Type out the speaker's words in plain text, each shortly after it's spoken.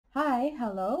Hi,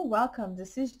 hello, welcome.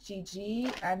 This is Gigi,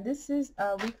 and this is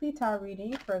a weekly tarot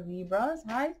reading for Libras.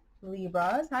 Hi,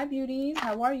 Libras. Hi, beauties.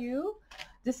 How are you?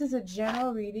 This is a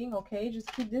general reading, okay?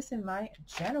 Just keep this in mind.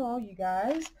 General, you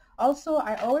guys. Also,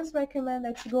 I always recommend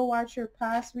that you go watch your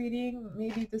past reading,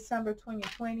 maybe December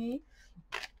 2020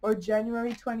 or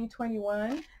January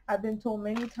 2021. I've been told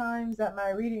many times that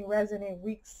my reading resonates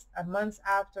weeks and months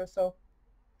after, so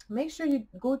make sure you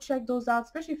go check those out,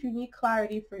 especially if you need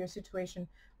clarity for your situation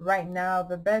right now.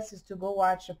 The best is to go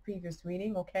watch a previous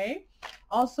reading, okay?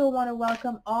 Also want to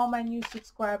welcome all my new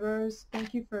subscribers.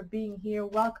 Thank you for being here.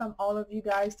 Welcome all of you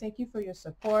guys. Thank you for your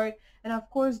support. And of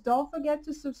course, don't forget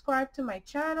to subscribe to my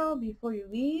channel before you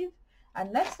leave.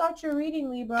 And let's start your reading,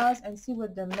 Libras, and see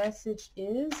what the message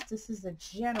is. This is a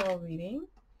general reading,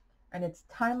 and it's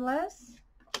timeless.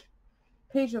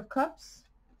 Page of Cups.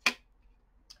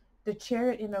 The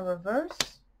Chariot in a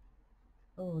reverse.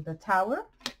 Oh, the Tower.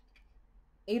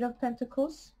 Eight of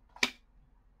Pentacles.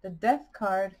 The Death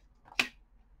card.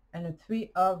 And the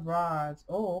Three of Rods.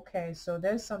 Oh, okay. So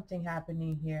there's something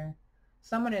happening here.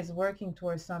 Someone is working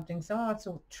towards something. Someone wants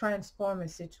to transform a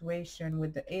situation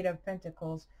with the Eight of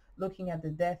Pentacles, looking at the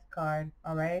Death card.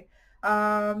 All right.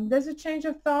 There's a change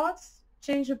of thoughts,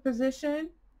 change of position,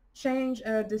 change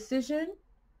of decision,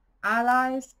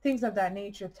 allies, things of that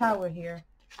nature. Tower here.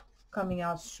 Coming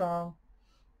out strong.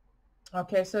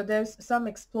 Okay, so there's some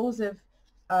explosive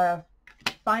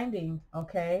finding,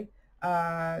 okay,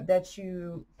 that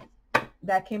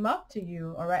came up to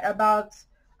you, all right, about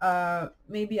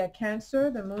maybe a Cancer.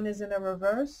 The moon is in a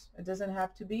reverse. It doesn't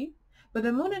have to be, but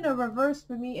the moon in a reverse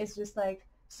for me is just like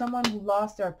someone who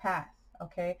lost their path,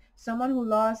 okay, someone who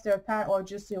lost their path, or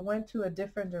just it went to a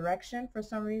different direction for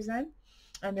some reason.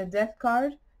 And the Death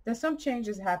card, there's some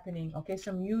changes happening, okay,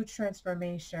 some huge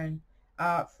transformation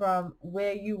from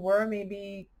where you were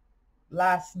maybe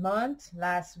last month,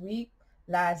 last week,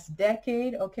 last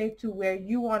decade, okay, to where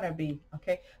you want to be,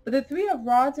 okay. But the Three of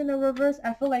Rods in the reverse,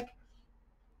 I feel like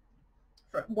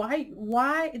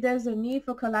why there's a need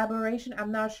for collaboration,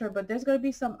 I'm not sure, but there's going to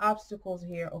be some obstacles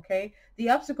here, okay. The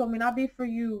obstacle may not be for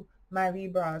you, my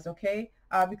Libras, okay,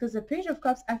 because the Page of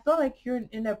Cups, I feel like you're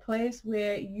in a place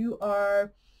where you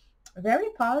are very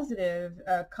positive,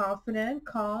 confident,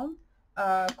 calm,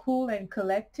 cool and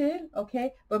collected,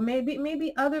 okay, but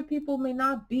maybe other people may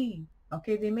not be,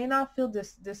 okay, they may not feel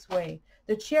this way.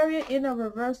 The Chariot in a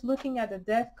reverse, looking at the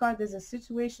Death card, there's a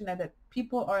situation that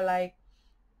people are like,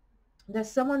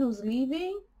 there's someone who's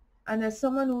leaving, and there's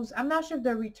someone who's, I'm not sure if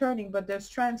they're returning, but there's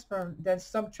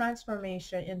some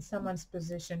transformation in someone's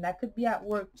position. That could be at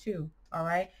work too, all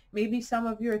right. Maybe some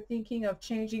of you are thinking of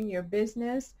changing your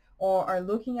business, or are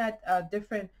looking at a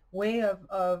different way of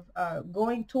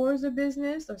going towards a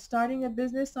business, or starting a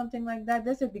business, something like that.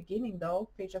 There's a beginning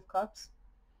though, Page of Cups.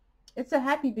 It's a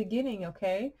happy beginning,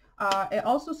 okay. And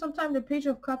also sometimes the Page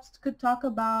of Cups could talk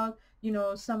about, you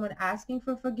know, someone asking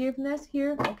for forgiveness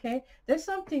here, okay. There's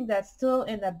something that's still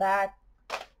in the back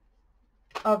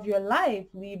of your life,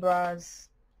 Libras,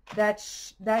 that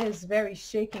is very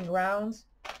shaking grounds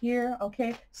here,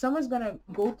 okay. Someone's gonna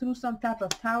go through some type of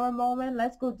Tower moment.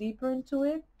 Let's go deeper into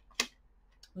it.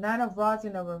 Nine of Rods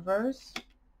in a reverse,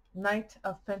 Knight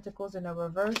of Pentacles in a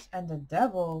reverse, and the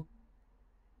Devil.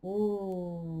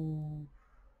 Ooh,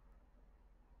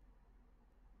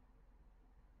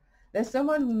 there's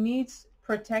someone who needs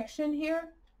protection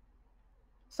here.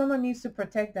 Someone needs to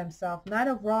protect themselves. Knight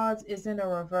of Rods is in a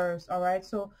reverse, all right.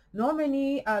 So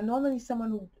normally someone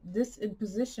who this in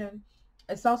position,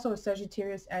 it's also a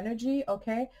Sagittarius energy,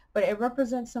 okay, but it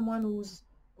represents someone who's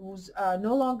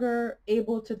no longer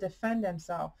able to defend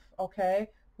themselves, okay,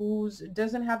 who's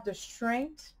doesn't have the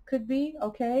strength, could be,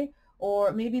 okay,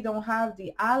 or maybe don't have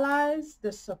the allies,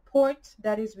 the support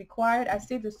that is required. I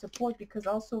say the support because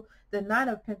also the Nine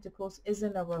of Pentacles is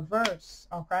in a reverse,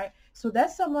 okay. So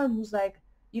that's someone who's like,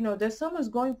 you know, there's someone's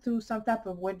going through some type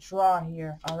of withdrawal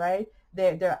here, all right.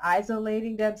 They're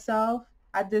isolating themselves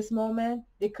at this moment.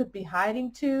 They could be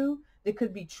hiding too. They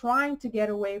could be trying to get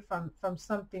away from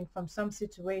something, from some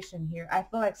situation here. I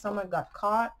feel like someone got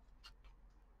caught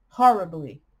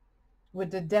horribly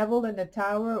with the Devil in the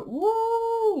Tower.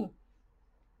 Woo!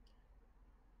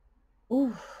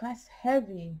 Ooh, that's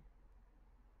heavy.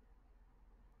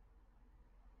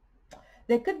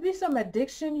 There could be some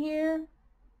addiction here.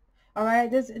 All right,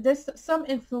 there's some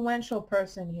influential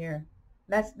person here.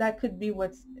 That could be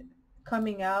what's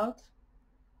coming out.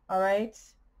 All right.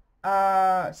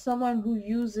 Someone who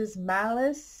uses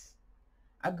malice,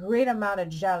 a great amount of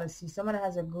jealousy. Someone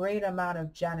has a great amount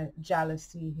of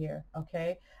jealousy here,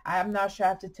 okay. I'm not sure I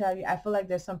have to tell you. I feel like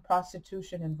there's some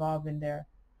prostitution involved in there,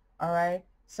 all right.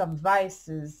 some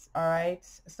vices, all right?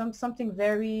 Something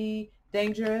very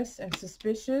dangerous and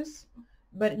suspicious.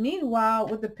 But meanwhile,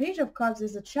 with the Page of Cups,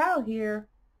 there's a child here.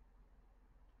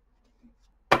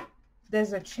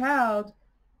 There's a child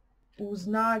who's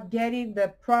not getting the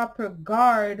proper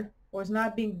guard or is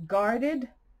not being guarded.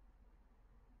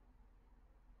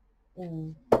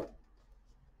 Ooh.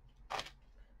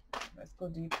 Let's go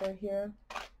deeper here.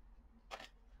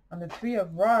 On the Three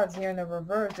of Rods here in the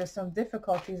reverse, there's some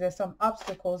difficulties, there's some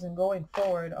obstacles in going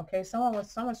forward. Okay,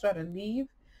 someone's trying to leave.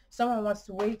 Someone wants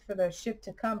to wait for the ship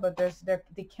to come, but they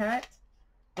can't.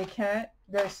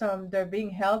 They're being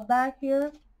held back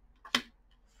here.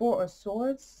 Four of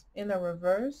Swords in the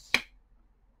reverse.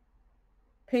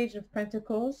 Page of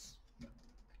Pentacles.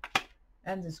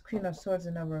 And this Queen of Swords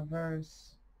in the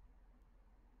reverse.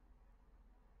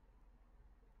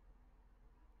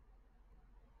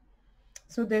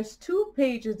 So there's two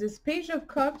pages, this Page of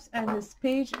Cups and this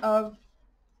Page of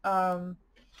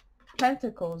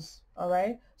Pentacles, all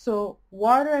right? So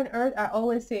water and earth, I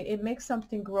always say it makes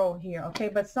something grow here, okay?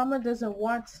 But someone doesn't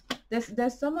want,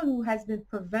 there's someone who has been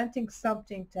preventing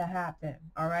something to happen,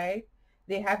 all right?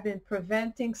 They have been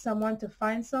preventing someone to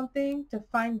find something, to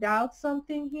find out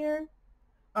something here,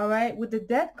 all right? With the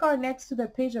Death card next to the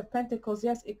Page of Pentacles,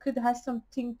 yes, it could have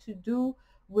something to do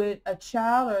with a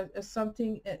child or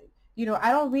something. You know,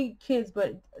 I don't read kids,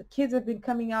 but kids have been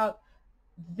coming out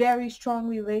very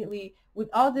strongly lately. With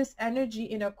all this energy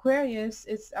in Aquarius,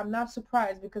 I'm not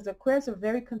surprised because Aquarius are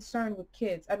very concerned with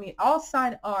kids. I mean, all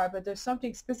signs are, but there's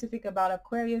something specific about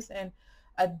Aquarius and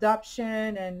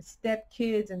adoption and step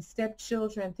kids and step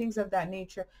children, things of that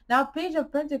nature. Now, Page of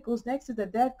Pentacles next to the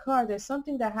Death card, there's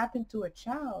something that happened to a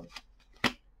child.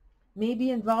 Maybe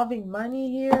involving money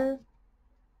here.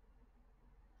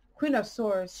 Queen of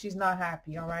Swords, she's not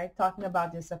happy, all right? Talking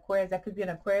about this Aquarius, that could be an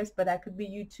Aquarius, but that could be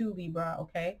you too, Libra,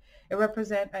 okay? It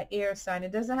represents an air sign.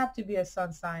 It doesn't have to be a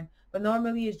sun sign, but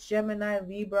normally it's Gemini,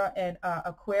 Libra, and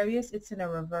Aquarius. It's in a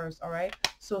reverse, all right?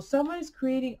 So someone is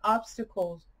creating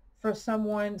obstacles for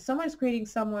someone. Someone is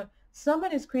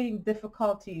creating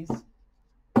difficulties,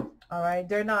 all right?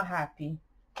 They're not happy,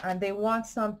 and they want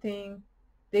something.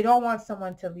 They don't want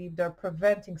someone to leave. They're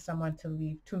preventing someone to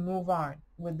leave, to move on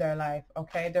with their life,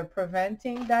 okay? They're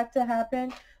preventing that to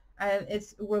happen. And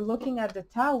we're looking at the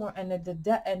Tower and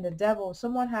the Devil.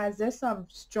 There's some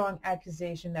strong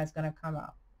accusation that's going to come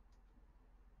out.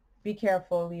 Be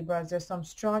careful, Libras. There's some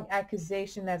strong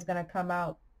accusation that's going to come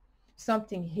out.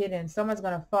 Something hidden. Someone's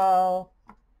going to fall.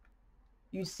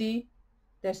 You see?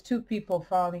 There's two people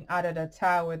falling out of the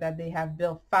tower that they have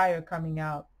built. Fire coming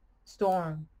out.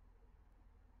 Storm.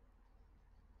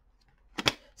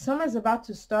 Someone's about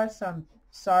to start some,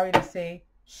 sorry to say,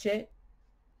 shit.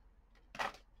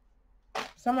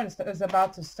 Someone is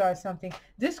about to start something.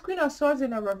 This Queen of Swords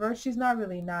in a reverse, she's not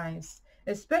really nice.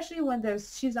 Especially when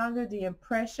she's under the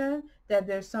impression that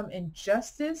there's some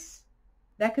injustice.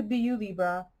 That could be you,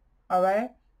 Libra. All right?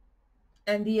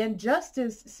 And the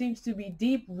injustice seems to be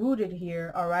deep-rooted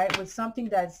here, all right? With something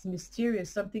that's mysterious,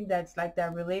 something that's like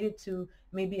that related to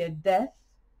maybe a death.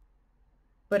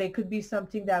 But it could be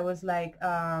something that was like,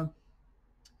 how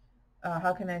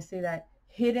can I say that?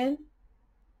 Hidden.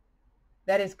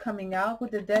 That is coming out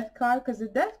with the Death card. Because the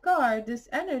Death card, this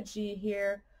energy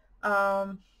here,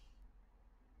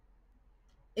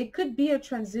 it could be a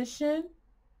transition.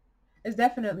 It's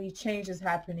definitely changes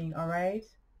happening, all right?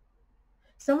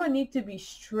 Someone needs to be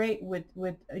straight with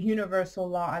universal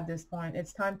law at this point.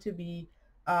 It's time to be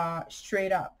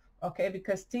straight up, okay?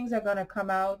 Because things are going to come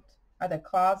out of the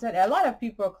closet. A lot of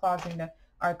people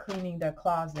are cleaning their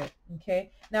closet,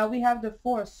 okay? Now we have the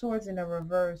Four of Swords in the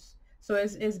reverse. So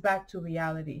it's back to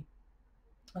reality,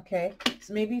 okay?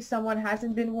 So maybe someone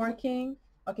hasn't been working,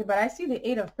 okay? But I see the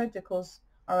Eight of Pentacles,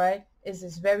 all right?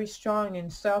 Is very strong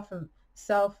in self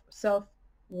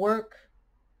work,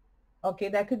 okay?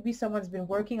 That could be someone's been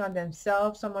working on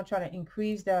themselves, someone trying to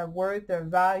increase their worth, their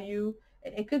value.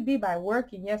 It could be by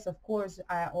working, yes, of course,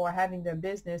 or having their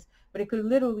business, but it could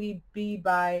literally be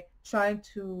by trying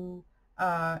to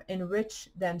enrich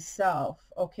themselves,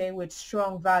 okay, with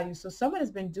strong values. So someone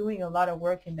has been doing a lot of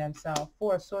work in themselves.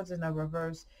 Four of Swords in a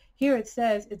reverse. Here it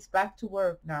says it's back to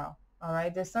work now, all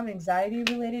right? There's some anxiety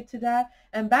related to that.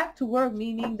 And back to work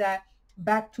meaning that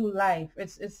back to life.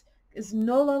 It's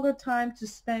no longer time to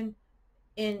spend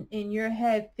in your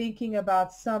head thinking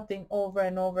about something over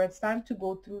and over. It's time to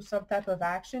go through some type of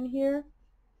action here.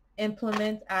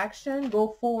 Implement action.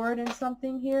 Go forward in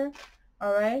something here.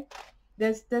 All right.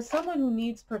 There's someone who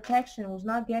needs protection, who's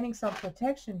not getting some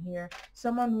protection here.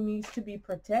 Someone who needs to be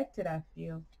protected, I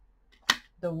feel.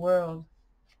 The World.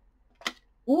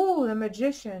 Ooh, the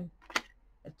Magician.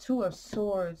 The Two of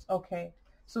Swords. Okay.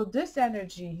 So this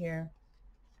energy here,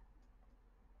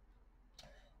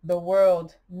 the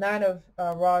World, Nine of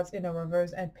Rods in a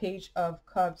reverse, and Page of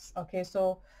Cups. Okay,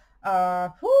 so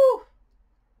whew,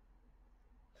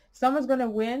 someone's gonna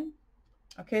win.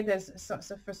 Okay, there's so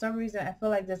for some reason I feel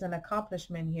like there's an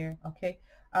accomplishment here. Okay,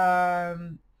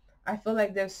 I feel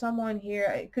like there's someone here.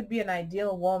 It could be an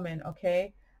ideal woman.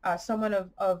 Okay, someone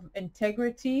of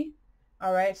integrity.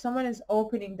 All right, someone is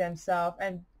opening themselves,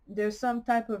 and there's some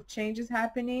type of changes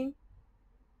happening.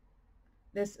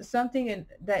 There's something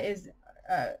that is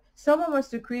someone wants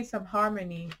to create some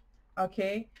harmony.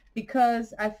 Okay,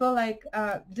 because I feel like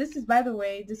this is, by the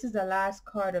way, this is the last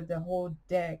card of the whole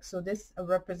deck, so this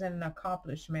represents an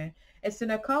accomplishment. It's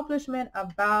an accomplishment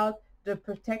about the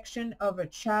protection of a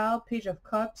child, Page of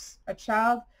Cups, a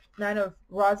child, Nine of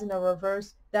Rods in a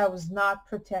reverse, that was not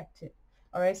protected.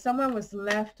 All right, someone was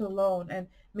left alone, and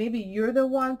maybe you're the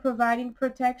one providing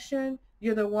protection.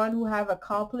 You're the one who have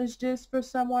accomplished this for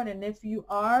someone, and if you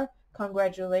are,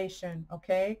 congratulations.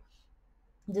 Okay,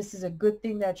 this is a good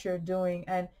thing that you're doing,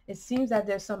 and it seems that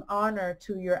there's some honor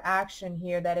to your action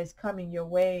here that is coming your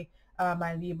way,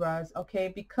 my Libras.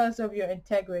 Okay, because of your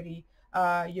integrity,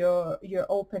 your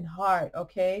open heart.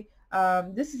 Okay,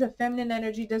 this is a feminine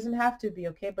energy, doesn't have to be.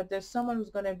 Okay, but there's someone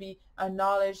who's going to be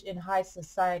acknowledged in high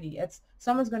society. It's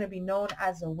someone's going to be known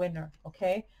as a winner.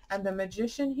 Okay, and the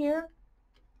Magician here.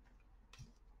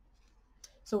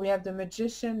 So we have the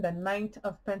Magician, the Knight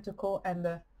of Pentacles, and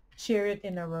the Chariot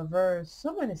in a reverse.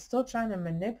 Someone is still trying to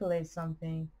manipulate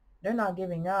something. They're not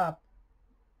giving up.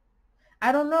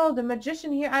 I don't know. The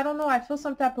Magician here, I don't know. I feel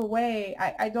some type of way.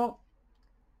 I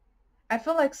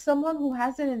feel like someone who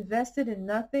hasn't invested in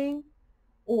nothing,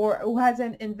 or who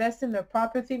hasn't invested in the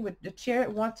proper thing with the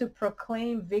Chariot, wants to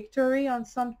proclaim victory on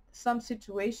some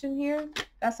situation here.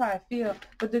 That's how I feel.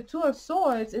 But the Two of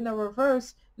Swords in the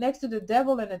reverse, next to the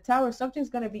Devil and the Tower, something's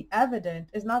going to be evident.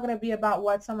 It's not going to be about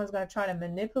what someone's going to try to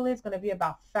manipulate. It's going to be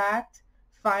about fact,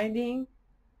 finding,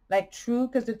 like true.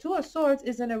 Because the Two of Swords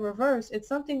is in a reverse. It's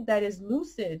something that is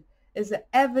lucid, is an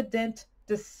evident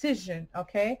decision.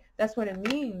 Okay, that's what it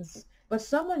means. But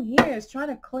someone here is trying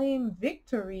to claim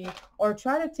victory or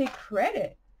try to take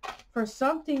credit for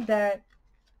something that,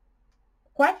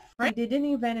 quite frankly, they didn't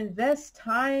even invest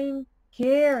time,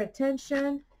 care,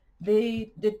 attention. The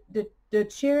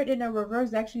Chariot in a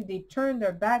reverse, actually, they turned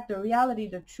their back. The reality,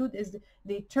 the truth is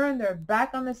they turned their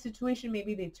back on the situation.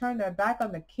 Maybe they turned their back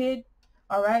on the kid.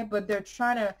 All right, but they're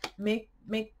trying to make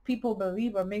people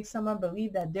believe, or make someone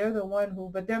believe that they're the one who,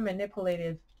 but they're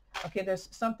manipulative. Okay, there's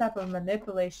some type of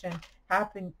manipulation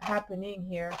happening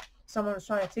here. Someone was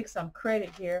trying to take some credit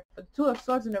here. But the Two of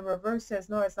Swords in the reverse says,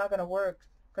 no, it's not going to work,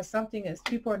 because something is,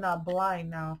 people are not blind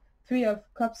now. Three of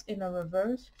Cups in a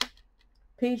reverse.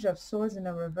 Page of Swords in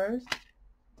a reverse.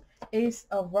 Ace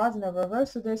of Rods in a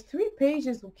reverse. So there's 3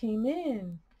 pages who came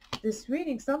in this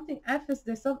reading.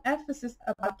 There's some emphasis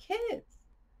about kids.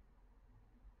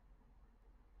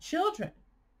 Children.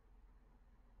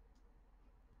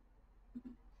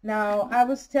 Now, I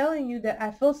was telling you that I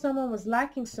feel someone was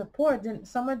lacking support.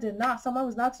 Someone did not. Someone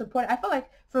was not supported. I feel like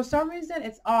for some reason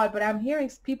it's odd, but I'm hearing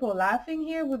people laughing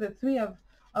here with the Three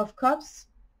of Cups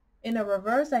in a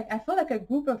reverse. Like, I feel like a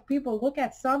group of people look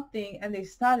at something and they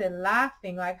started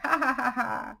laughing, like, ha ha ha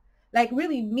ha. Like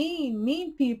really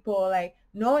mean people, like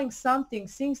knowing something,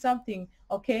 seeing something.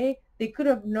 Okay, they could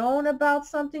have known about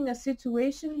something, a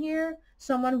situation here.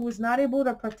 Someone who was not able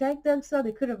to protect themselves,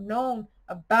 they could have known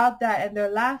about that, and they're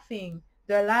laughing.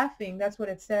 They're laughing. That's what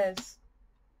it says.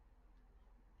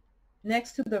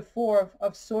 Next to the Four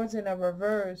of Swords in a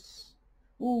reverse.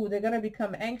 Ooh, they're going to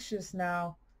become anxious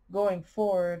now going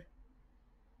forward,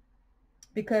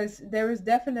 because there is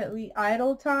definitely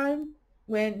idle time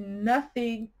when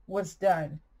nothing was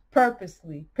done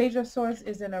purposely. Page of Swords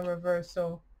is in a reverse,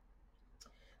 so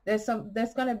there's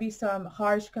going to be some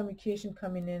harsh communication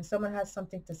coming in. Someone has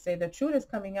something to say. The truth is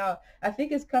coming out. I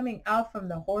think it's coming out from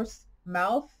the horse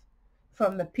mouth,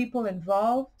 from the people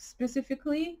involved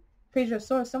specifically. Page of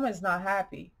Swords, someone is not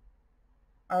happy.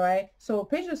 All right. So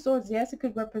Page of Swords, yes, it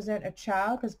could represent a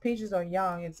child, because pages are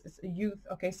young. It's a youth.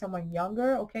 Okay. Someone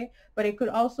younger. Okay. But it could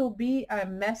also be a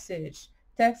message,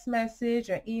 text message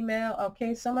or email.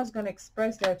 Okay. Someone's going to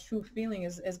express their true feeling.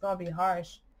 Is going to be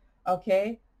harsh.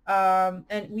 Okay.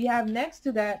 And we have next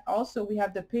to that also, we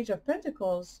have the Page of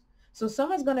Pentacles. So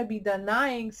someone's going to be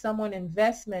denying someone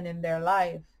investment in their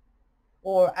life,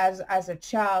 or as a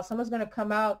child, someone's going to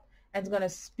come out and is going to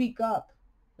speak up.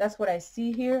 That's what I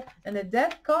see here. And the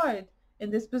Death card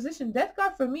in this position, Death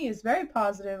card for me is very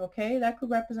positive. Okay, that could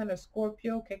represent a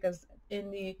Scorpio. Okay, because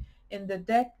in the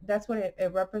deck, that's what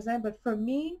it represents. But for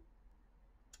me,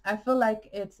 I feel like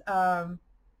it's about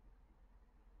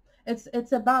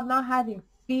not having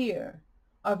fear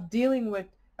of dealing with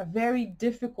a very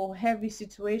difficult, heavy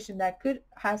situation that could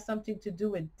have something to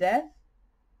do with death.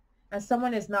 And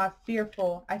someone is not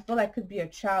fearful. I feel like could be a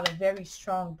child, a very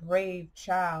strong, brave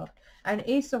child. An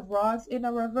Ace of Rods in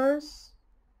a reverse.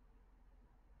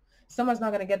 Someone's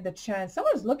not going to get the chance.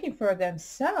 Someone's looking for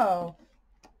themselves.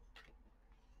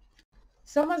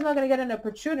 Someone's not going to get an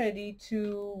opportunity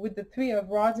to, with the Three of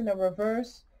Rods in a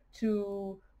reverse,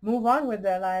 to move on with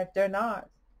their life. They're not.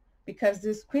 Because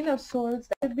this Queen of Swords,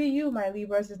 that could be you, my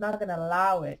Libras, is not going to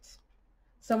allow it.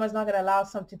 Someone's not going to allow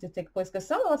something to take place because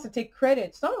someone wants to take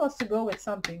credit. Someone wants to go with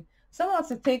something. Someone wants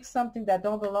to take something that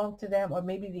don't belong to them, or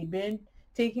maybe they've been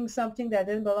taking something that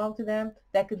didn't belong to them.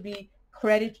 That could be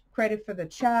credit for the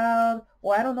child,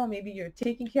 or I don't know, maybe you're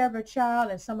taking care of a child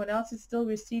and someone else is still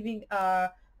receiving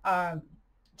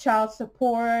child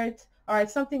support. All right,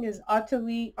 something is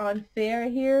utterly unfair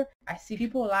here. I see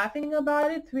people laughing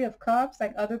about it. Three of Cups,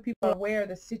 like other people are aware of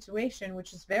the situation,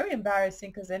 which is very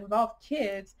embarrassing because it involves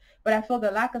kids. But I feel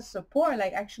the lack of support,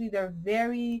 like actually they're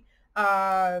very,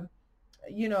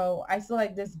 you know, I feel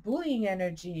like this bullying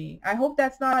energy. I hope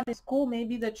that's not in school.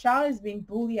 Maybe the child is being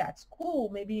bullied at school.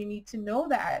 Maybe you need to know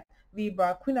that,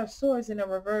 Libra. Queen of Swords in a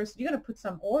reverse. You're going to put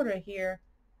some order here.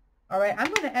 All right,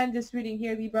 I'm going to end this reading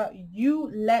here, Libra.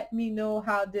 You let me know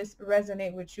how this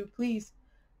resonates with you. Please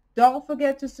don't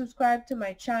forget to subscribe to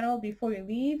my channel before you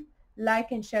leave.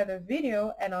 Like and share the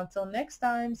video. And until next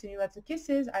time, sending you lots of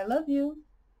kisses. I love you.